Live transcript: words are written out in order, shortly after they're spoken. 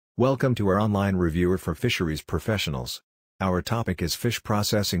Welcome to our online reviewer for fisheries professionals. Our topic is fish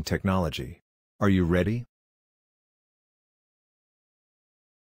processing technology. Are you ready?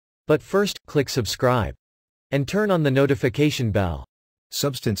 But first, click subscribe and turn on the notification bell.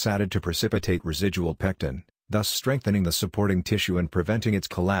 Substance added to precipitate residual pectin, thus strengthening the supporting tissue and preventing its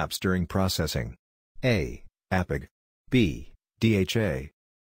collapse during processing. A. Apig. B. DHA.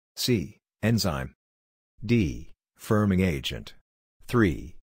 C. Enzyme. D. Firming agent.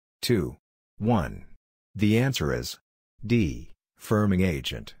 3, 2, 1. The answer is D. Firming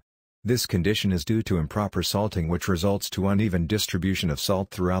agent. This condition is due to improper salting, which results to uneven distribution of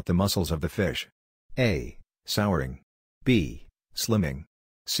salt throughout the muscles of the fish. A. Souring. B. Slimming.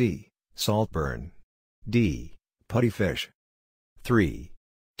 C. Saltburn. D. Putty fish. 3,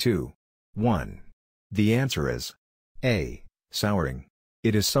 2, 1. The answer is A. Souring.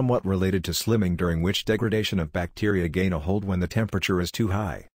 It is somewhat related to slimming, during which degradation of bacteria gain a hold when the temperature is too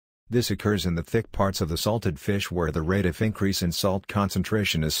high. This occurs in the thick parts of the salted fish where the rate of increase in salt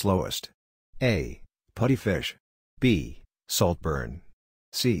concentration is slowest. A. Putty fish. B. Saltburn.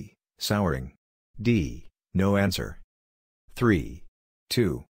 C. Souring. D. No answer. 3,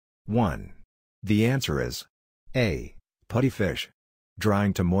 2, 1. The answer is A. Putty fish.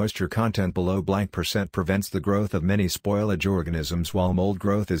 Drying to moisture content below %% prevents the growth of many spoilage organisms, while mold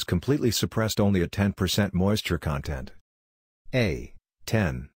growth is completely suppressed only at 10% moisture content. A.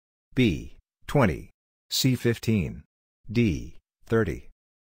 10. B. 20. C. 15. D. 30.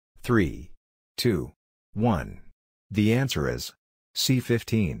 3, 2, 1. The answer is C.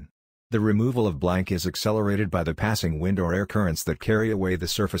 15. The removal of blank is accelerated by the passing wind or air currents that carry away the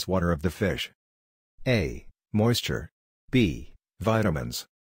surface water of the fish. A. Moisture. B. Vitamins.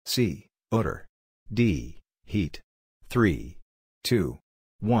 C. Odor. D. Heat. 3, 2,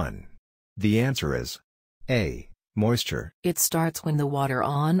 1. The answer is A. Moisture. It starts when the water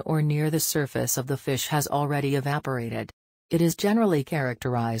on or near the surface of the fish has already evaporated. It is generally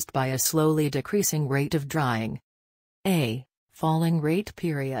characterized by a slowly decreasing rate of drying. A. Falling rate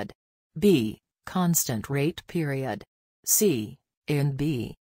period. B. Constant rate period. C. A and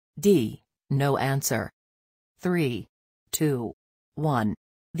B. D. No answer. 3, 2, 1.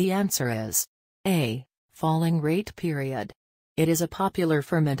 The answer is A. Falling rate period. It is a popular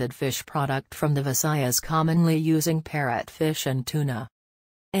fermented fish product from the Visayas, commonly using parrotfish and tuna.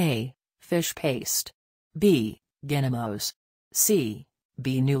 A. Fish paste. B. Ginamos. C.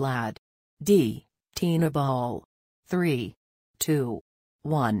 Binulad. D. Tina ball. 3, 2,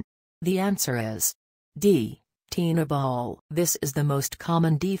 1. The answer is D. Tina ball. This is the most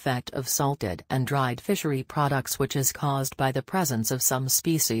common defect of salted and dried fishery products, which is caused by the presence of some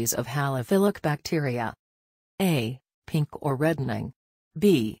species of halophilic bacteria. A. Pink or reddening.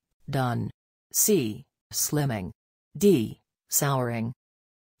 B. Dun. C. Slimming. D. Souring.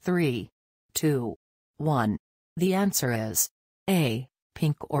 3, 2, 1. The answer is A.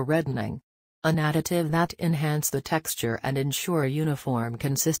 Pink or reddening. An additive that enhance the texture and ensure uniform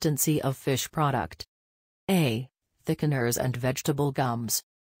consistency of fish product. A. Thickeners and vegetable gums.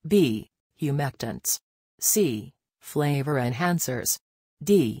 B. Humectants. C. Flavor enhancers.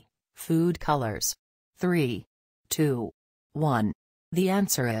 D. Food colors. 3, 2, 1. The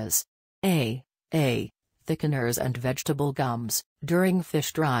answer is A. Thickeners and vegetable gums. During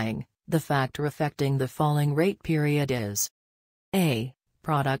fish drying, the factor affecting the falling rate period is A.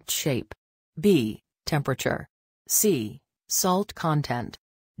 Product shape. B. Temperature. C. Salt content.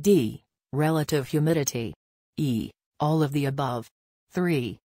 D. Relative humidity. E. All of the above.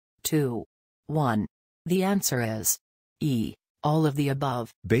 3, 2, 1. The answer is E. All of the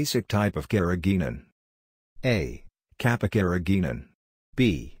above. Basic type of carrageenan. A. Kappa carrageenan.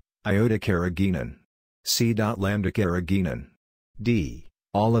 B. Iota carrageenan. C. Lambda carrageenan. D.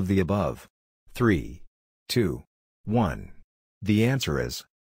 All of the above. 3, 2, 1. The answer is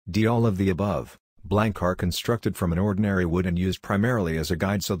D. All of the above. Blank are constructed from an ordinary wood and used primarily as a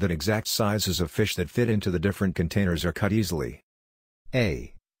guide so that exact sizes of fish that fit into the different containers are cut easily.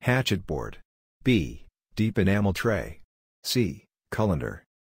 A. Hatchet board. B. Deep enamel tray. C. Colander.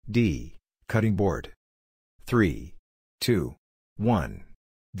 D. Cutting board. 3, 2, 1.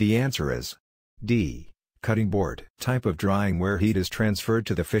 The answer is D. Cutting board. Type of drying where heat is transferred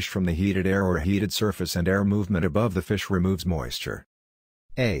to the fish from the heated air or heated surface, and air movement above the fish removes moisture.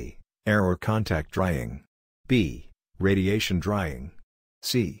 A. Air or contact drying. B. Radiation drying.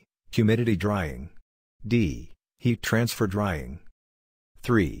 C. Humidity drying. D. Heat transfer drying.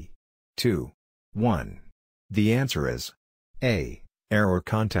 3, 2, 1. The answer is A. Air or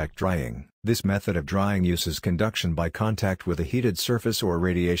contact drying. This method of drying uses conduction by contact with a heated surface or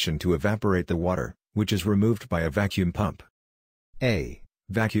radiation to evaporate the water, which is removed by a vacuum pump. A.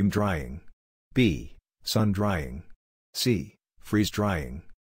 Vacuum drying. B. Sun drying. C. Freeze drying.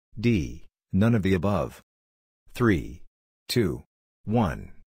 D. None of the above. 3, 2,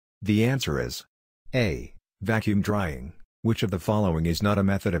 1. The answer is A. Vacuum drying. Which of the following is not a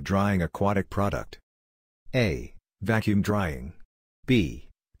method of drying aquatic product? A. Vacuum drying. B.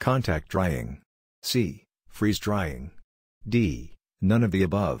 Contact drying. C. Freeze drying. D. None of the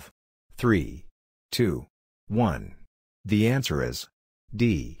above. 3, 2, 1. The answer is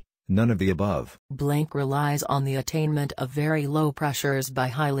D. None of the above. Blank relies on the attainment of very low pressures by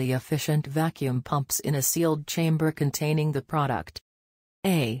highly efficient vacuum pumps in a sealed chamber containing the product.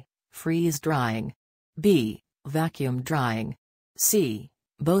 A. Freeze drying. B. Vacuum drying. C.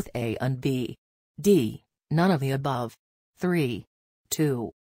 Both A and B. D. None of the above. 3, 2,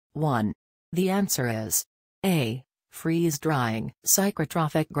 1. The answer is A. Freeze drying.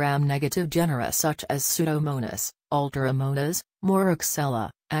 Psychotrophic gram-negative genera such as Pseudomonas, Alteramonas, Moraxella,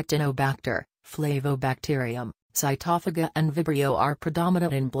 Actinobacter, Flavobacterium, Cytophaga and Vibrio are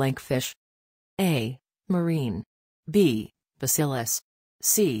predominant in blankfish. A. Marine. B. Bacillus.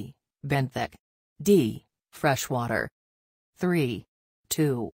 C. Benthic. D. Freshwater. 3,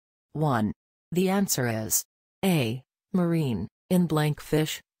 2, 1. The answer is A. Marine. In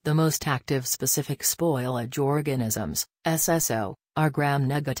blankfish, the most active specific spoilage organisms, SSO, are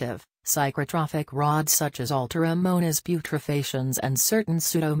gram-negative, psychotrophic rods such as Alteramonas putrefaciens and certain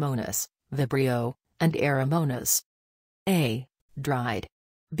Pseudomonas, Vibrio, and Aeromonas. A. Dried.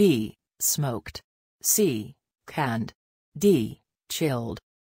 B. Smoked. C. Canned. D. Chilled.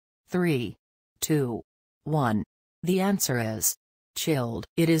 3, 2, 1. The answer is chilled.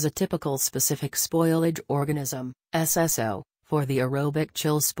 It is a typical specific spoilage organism, SSO, for the aerobic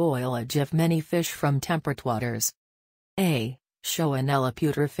chill spoilage of many fish from temperate waters. A. Schoenella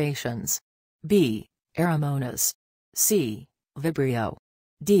putrefaciens. B. Aeromonas. C. Vibrio.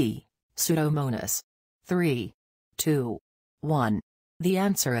 D. Pseudomonas. 3, 2, 1. The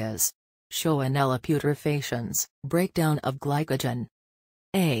answer is Schoenella putrefaciens. Breakdown of glycogen.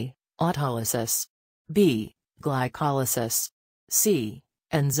 A. Autolysis. B. Glycolysis. C.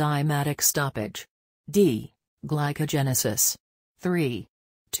 Enzymatic stoppage. D. Glycogenesis. 3,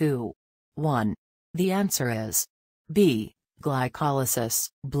 2, 1. The answer is B. Glycolysis.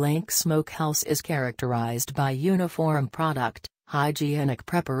 Blank smokehouse is characterized by uniform product, hygienic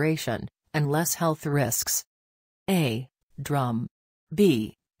preparation, and less health risks. A. Drum.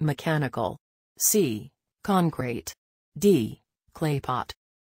 B. Mechanical. C. Concrete. D. Clay pot.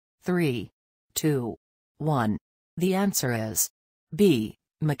 3, 2, 1. The answer is B.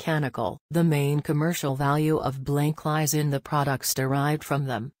 Mechanical. The main commercial value of blank lies in the products derived from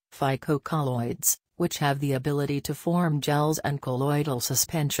them, phycocolloids, which have the ability to form gels and colloidal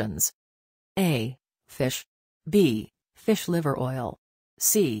suspensions. A. Fish. B. Fish liver oil.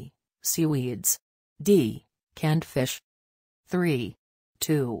 C. Seaweeds. D. Canned fish. 3,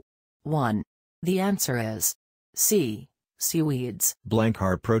 2, 1. The answer is C. Seaweeds. Blank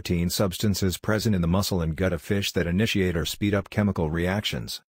are protein substances present in the muscle and gut of fish that initiate or speed up chemical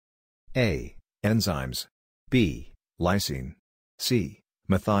reactions. A. Enzymes. B. Lysine. C.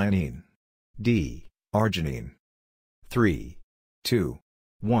 Methionine. D. Arginine. 3, 2,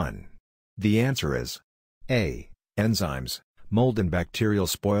 1. The answer is A. Enzymes. Mold and bacterial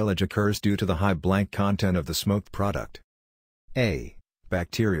spoilage occurs due to the high blank content of the smoked product. A.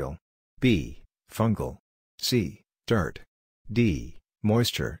 Bacterial. B. Fungal. C. Dirt. D.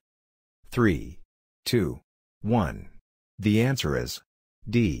 Moisture. 3, 2, 1. The answer is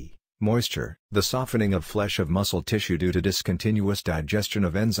D. Moisture. The softening of flesh of muscle tissue due to discontinuous digestion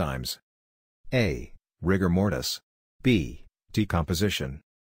of enzymes. A. Rigor mortis. B. Decomposition.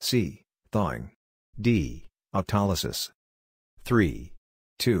 C. Thawing. D. Autolysis. 3,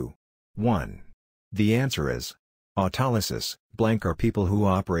 2, 1. The answer is autolysis. Blank are people who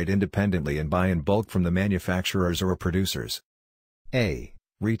operate independently and buy in bulk from the manufacturers or producers. A.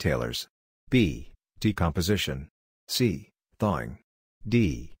 Retailers. B. Decomposition. C. Thawing.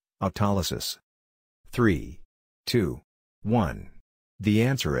 D. Autolysis. 3, 2, 1. The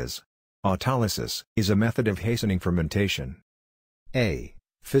answer is autolysis is a method of hastening fermentation. A.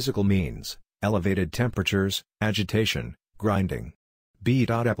 Physical means, elevated temperatures, agitation, grinding. B.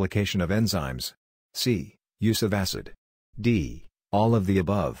 Application of enzymes. C. Use of acid. D. All of the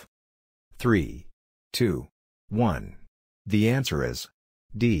above. 3, 2, 1. The answer is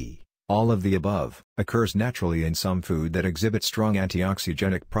D. All of the above. Occurs naturally in some food that exhibit strong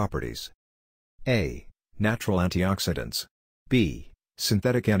antioxygenic properties. A. Natural antioxidants. B.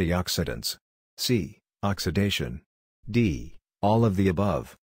 Synthetic antioxidants. C. Oxidation. D. All of the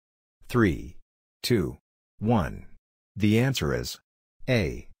above. 3, 2, 1. The answer is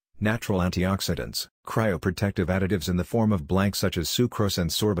A. Natural antioxidants. Cryoprotective additives in the form of blanks such as sucrose and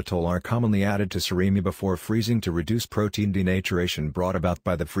sorbitol are commonly added to surimi before freezing to reduce protein denaturation brought about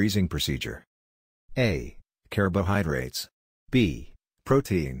by the freezing procedure. A. Carbohydrates. B.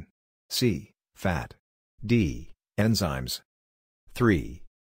 Protein. C. Fat. D. Enzymes. 3,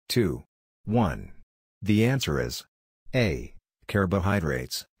 2, 1. The answer is A.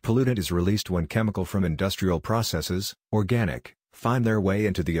 Carbohydrates. Pollutant is released when chemical from industrial processes, organic, find their way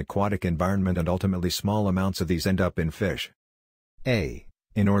into the aquatic environment and ultimately small amounts of these end up in fish. A.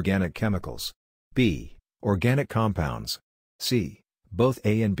 Inorganic chemicals. B. Organic compounds. C. Both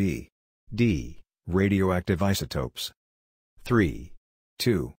A and B. D. Radioactive isotopes. 3,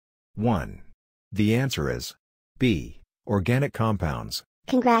 2, 1. The answer is B. Organic compounds.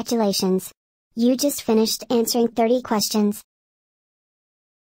 Congratulations! You just finished answering 30 questions.